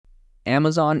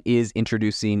Amazon is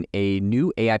introducing a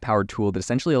new AI-powered tool that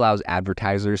essentially allows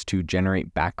advertisers to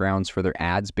generate backgrounds for their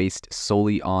ads based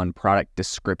solely on product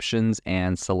descriptions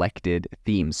and selected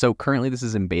themes. So currently this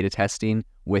is in beta testing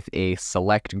with a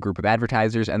select group of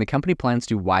advertisers, and the company plans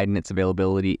to widen its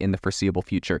availability in the foreseeable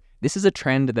future. This is a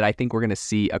trend that I think we're going to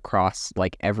see across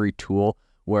like every tool,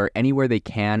 where anywhere they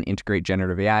can integrate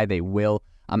generative AI, they will.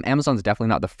 Amazon's definitely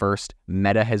not the first.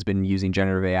 Meta has been using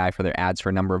generative AI for their ads for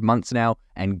a number of months now,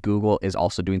 and Google is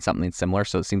also doing something similar,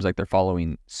 so it seems like they're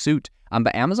following suit.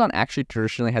 But Amazon actually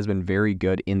traditionally has been very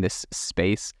good in this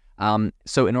space.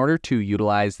 So in order to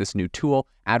utilize this new tool,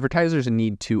 advertisers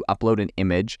need to upload an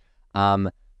image.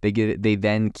 They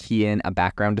then key in a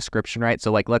background description, right?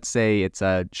 So like, let's say it's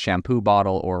a shampoo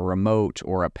bottle or a remote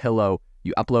or a pillow.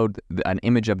 You upload an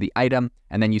image of the item,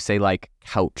 and then you say like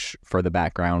couch for the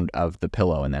background of the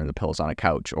pillow, and then the pillow's on a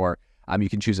couch. Or you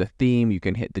can choose a theme, you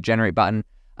can hit the generate button.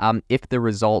 If the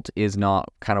result is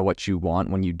not kind of what you want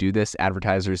when you do this,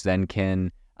 advertisers then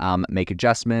can make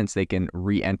adjustments, they can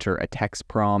re-enter a text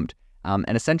prompt.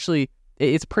 And essentially,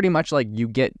 it's pretty much like you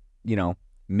get,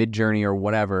 Midjourney or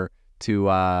whatever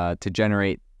to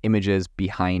generate images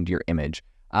behind your image.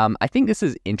 I think this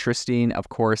is interesting. Of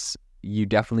course, you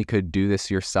definitely could do this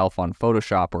yourself on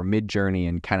Photoshop or Midjourney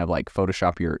and kind of like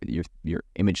Photoshop your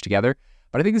image together.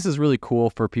 But I think this is really cool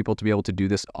for people to be able to do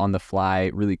this on the fly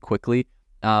really quickly.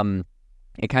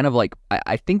 It kind of like,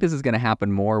 I think this is going to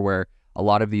happen more where a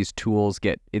lot of these tools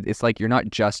it's like you're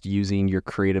not just using your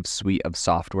creative suite of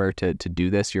software to do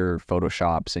this, your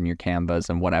Photoshops and your Canvas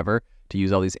and whatever, to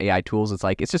use all these AI tools. It's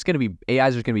like, it's just going to be,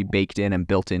 AIs are going to be baked in and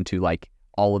built into like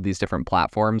all of these different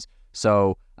platforms.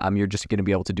 So you're just going to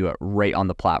be able to do it right on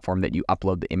the platform that you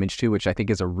upload the image to, which I think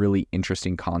is a really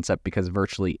interesting concept, because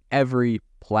virtually every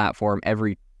platform,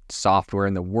 every software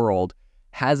in the world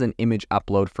has an image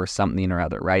upload for something or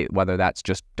other, right? Whether that's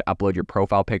just to upload your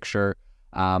profile picture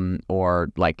or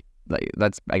like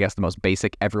that's, I guess, the most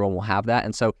basic. Everyone will have that.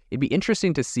 And so it'd be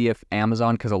interesting to see if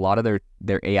Amazon, because a lot of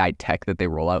their AI tech that they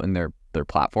roll out in their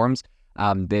platforms,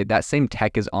 that same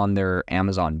tech is on their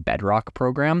Amazon Bedrock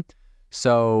program.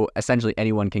 So essentially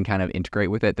anyone can kind of integrate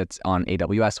with it. That's on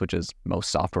AWS, which is most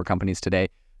software companies today,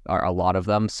 are a lot of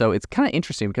them. So it's kind of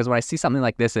interesting, because when I see something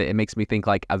like this, it makes me think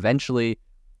like eventually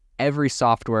every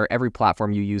software, every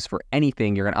platform you use for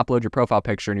anything, you're going to upload your profile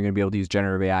picture and you're going to be able to use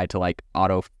generative AI to like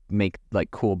auto make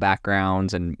like cool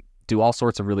backgrounds and do all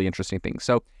sorts of really interesting things.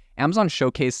 So Amazon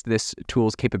showcased this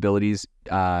tool's capabilities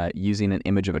using an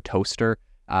image of a toaster.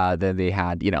 Then they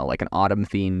had, like an autumn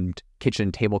themed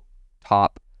kitchen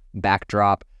tabletop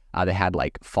backdrop. They had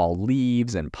like fall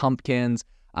leaves and pumpkins.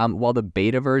 While the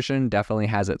beta version definitely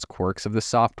has its quirks of the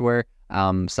software,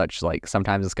 such like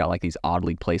sometimes it's got like these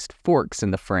oddly placed forks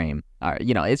in the frame.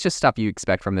 It's just stuff you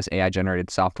expect from this AI generated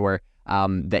software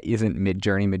that isn't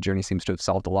Midjourney. Midjourney seems to have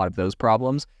solved a lot of those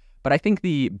problems. But I think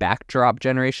the backdrop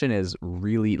generation is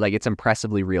really, like, it's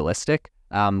impressively realistic,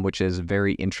 which is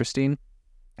very interesting.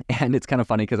 And it's kind of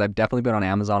funny because I've definitely been on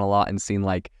Amazon a lot and seen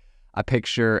like a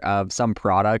picture of some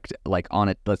product like on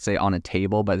it, let's say on a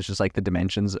table, but it's just like the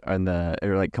dimensions are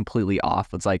like completely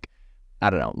off. It's like, I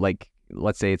don't know, like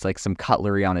let's say it's like some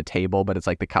cutlery on a table, but it's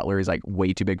like the cutlery is like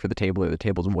way too big for the table, or the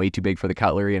table's way too big for the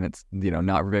cutlery, and it's,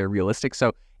 not very realistic.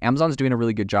 So Amazon's doing a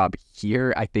really good job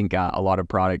here. I think a lot of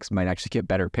products might actually get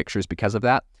better pictures because of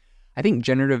that. I think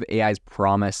generative AI's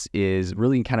promise is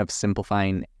really kind of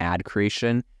simplifying ad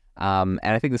creation. And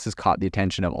I think this has caught the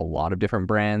attention of a lot of different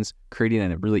brands. Creating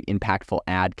a really impactful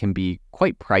ad can be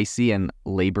quite pricey and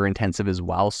labor intensive as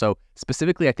well. So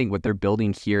specifically, I think what they're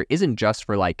building here isn't just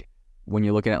for like when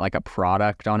you're looking at like a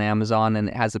product on Amazon and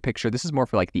it has a picture. This is more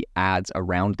for like the ads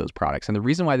around those products. And the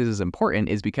reason why this is important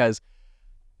is because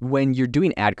when you're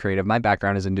doing ad creative, my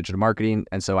background is in digital marketing,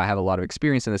 and so I have a lot of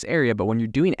experience in this area. But when you're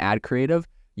doing ad creative,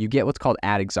 you get what's called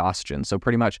ad exhaustion. So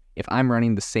pretty much if I'm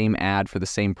running the same ad for the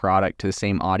same product to the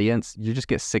same audience, you just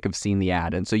get sick of seeing the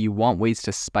ad. And so you want ways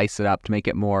to spice it up, to make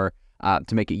it more,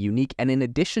 to make it unique. And in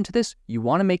addition to this, you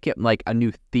want to make it like a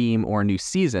new theme or a new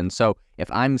season. So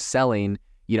if I'm selling,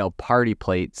 party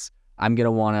plates, I'm going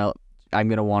to want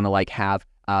to like have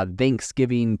a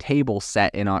Thanksgiving table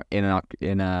set in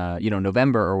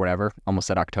November or whatever. Almost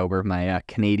said October. My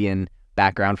Canadian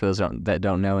background, for those that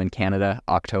don't know, in Canada,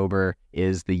 October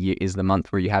is the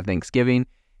month where you have Thanksgiving.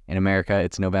 In America,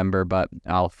 it's November, but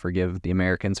I'll forgive the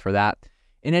Americans for that.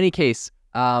 In any case,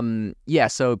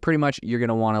 so pretty much you're going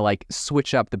to want to like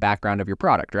switch up the background of your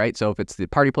product, right? So if it's the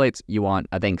party plates, you want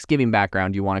a Thanksgiving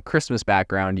background, you want a Christmas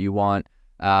background, you want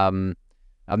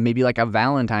maybe like a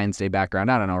Valentine's Day background,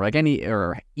 I don't know, like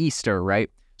or Easter, right?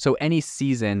 So any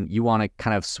season, you want to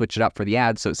kind of switch it up for the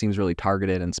ads so it seems really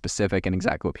targeted and specific and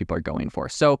exactly what people are going for.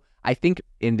 So I think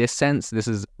in this sense, this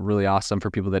is really awesome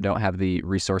for people that don't have the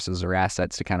resources or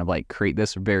assets to kind of like create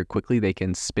this very quickly. They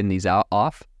can spin these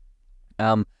off.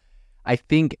 I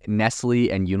think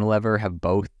Nestle and Unilever have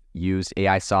both used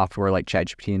AI software like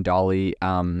ChatGPT and DALL-E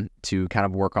to kind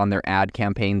of work on their ad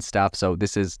campaign stuff. So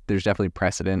there's definitely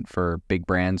precedent for big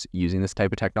brands using this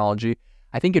type of technology.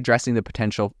 I think addressing the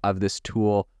potential of this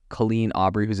tool, Colleen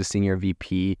Aubrey, who's a senior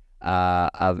VP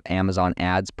of Amazon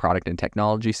Ads Product and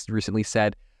Technology, recently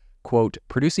said, quote,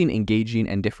 producing engaging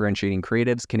and differentiating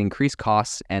creatives can increase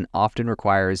costs and often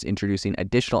requires introducing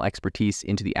additional expertise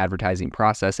into the advertising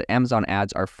process. At Amazon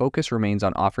Ads, our focus remains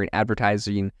on offering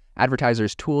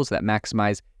advertisers tools that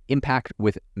maximize impact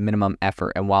with minimum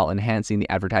effort and while enhancing the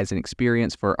advertising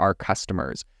experience for our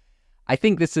customers. I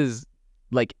think this is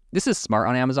smart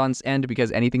on Amazon's end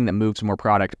because anything that moves more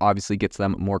product obviously gets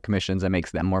them more commissions and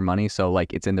makes them more money. So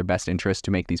like it's in their best interest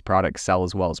to make these products sell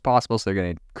as well as possible. So they're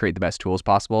going to create the best tools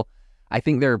possible. I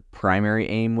think their primary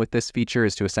aim with this feature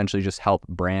is to essentially just help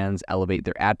brands elevate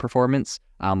their ad performance,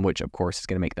 which of course is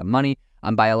going to make them money,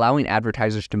 by allowing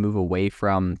advertisers to move away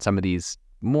from some of these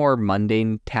more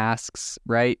mundane tasks,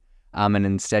 right? And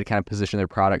instead kind of position their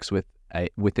products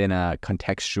within a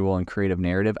contextual and creative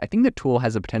narrative. I think the tool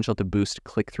has the potential to boost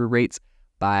click-through rates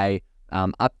by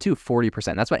up to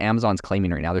 40%. That's what Amazon's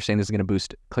claiming right now. They're saying this is going to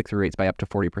boost click-through rates by up to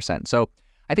 40%. So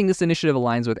I think this initiative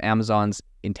aligns with Amazon's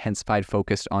intensified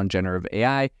focus on generative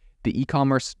AI. The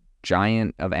e-commerce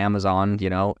giant of Amazon,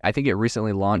 I think it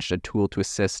recently launched a tool to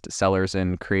assist sellers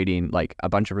in creating like a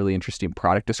bunch of really interesting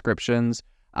product descriptions.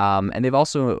 And they've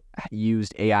also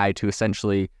used AI to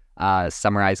essentially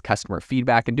summarize customer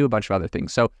feedback and do a bunch of other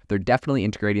things. So they're definitely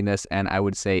integrating this, and I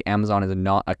would say Amazon is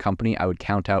not a company I would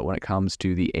count out when it comes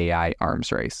to the AI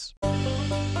arms race.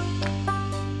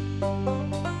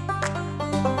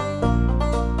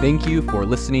 Thank you for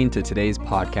listening to today's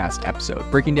podcast episode,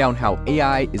 breaking down how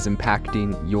AI is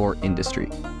impacting your industry.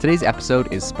 Today's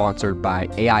episode is sponsored by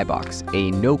AIbox, a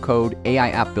no-code AI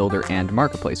app builder and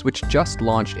marketplace, which just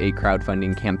launched a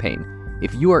crowdfunding campaign.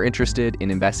 If you are interested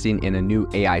in investing in a new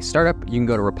AI startup, you can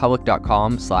go to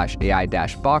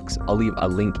republic.com/AI-box. I'll leave a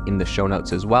link in the show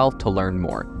notes as well to learn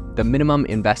more. The minimum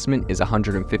investment is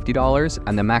 $150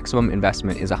 and the maximum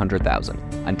investment is $100,000.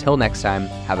 Until next time,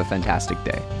 have a fantastic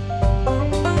day.